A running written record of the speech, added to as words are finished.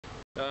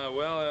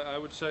Well, I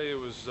would say it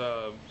was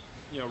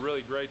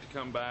really great to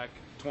come back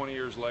 20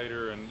 years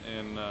later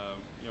and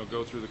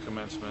go through the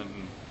commencement.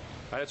 And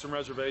I had some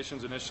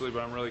reservations initially,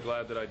 but I'm really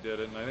glad that I did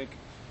it. And I think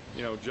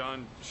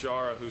John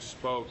Shara, who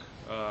spoke,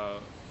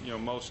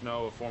 most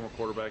know, a former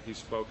quarterback, he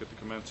spoke at the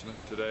commencement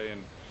today,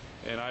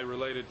 and I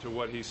related to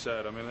what he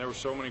said. I mean, there were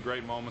so many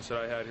great moments that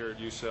I had here at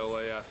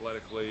UCLA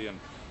athletically, and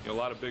a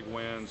lot of big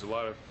wins, a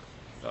lot of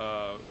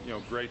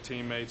great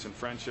teammates and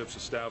friendships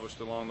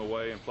established along the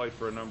way, and played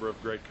for a number of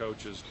great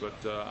coaches.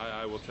 But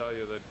I will tell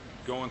you that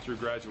going through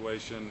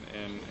graduation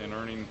and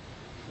earning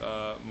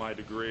my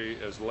degree,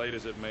 as late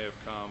as it may have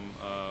come,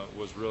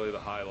 was really the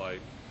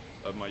highlight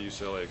of my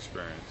UCLA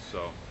experience.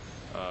 So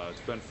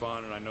it's been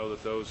fun, and I know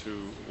that those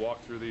who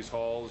walk through these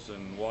halls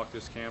and walk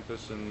this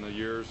campus in the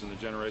years and the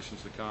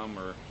generations to come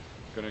are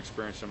going to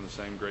experience some of the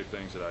same great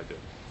things that I did.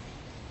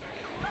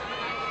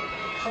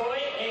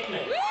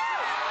 Aikman.